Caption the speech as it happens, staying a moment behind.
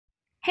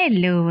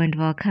Hello and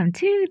welcome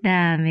to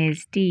the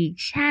Miss D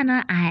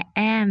channel. I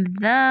am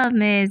the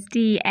Miss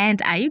D, and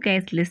are you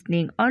guys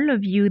listening? All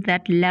of you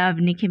that love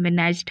Nicki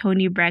Minaj,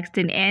 Toni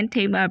Braxton, and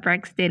Tamar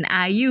Braxton,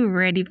 are you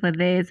ready for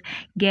this?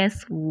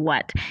 Guess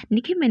what?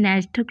 Nicki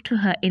Minaj took to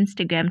her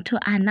Instagram to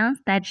announce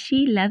that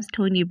she loves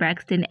Toni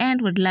Braxton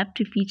and would love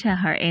to feature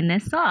her in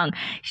a song.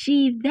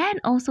 She then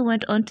also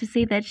went on to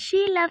say that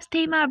she loves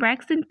Tamar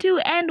Braxton too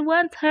and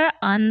wants her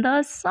on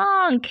the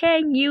song.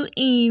 Can you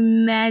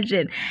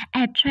imagine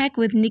a track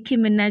with Nicki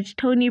Minaj,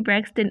 Toni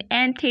Braxton,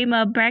 and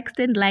Tamar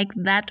Braxton? Like,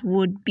 that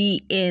would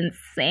be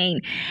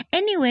insane.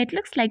 Anyway, it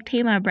looks like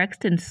Tamar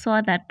Braxton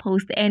saw that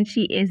post and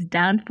she is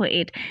down for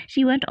it.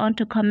 She went on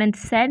to comment,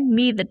 "Send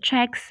me the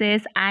track,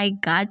 sis. I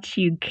got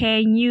you."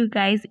 Can you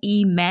guys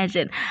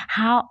imagine?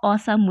 How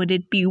awesome would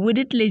it be? Would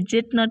it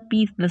legit not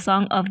be the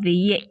song of the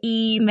year?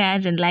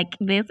 Imagine. Like,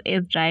 this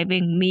is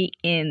driving me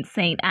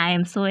insane. I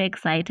am so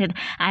excited.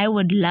 I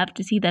would love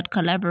to see that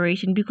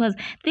collaboration because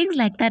things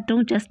like that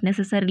don't just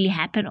necessarily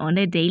happen on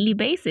a daily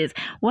basis.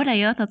 What are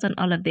your thoughts on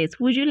all of this?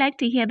 Would you like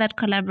to hear that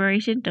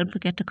collaboration? Don't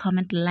forget to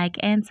comment, like,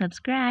 and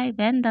subscribe,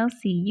 and I'll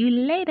see you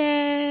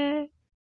later.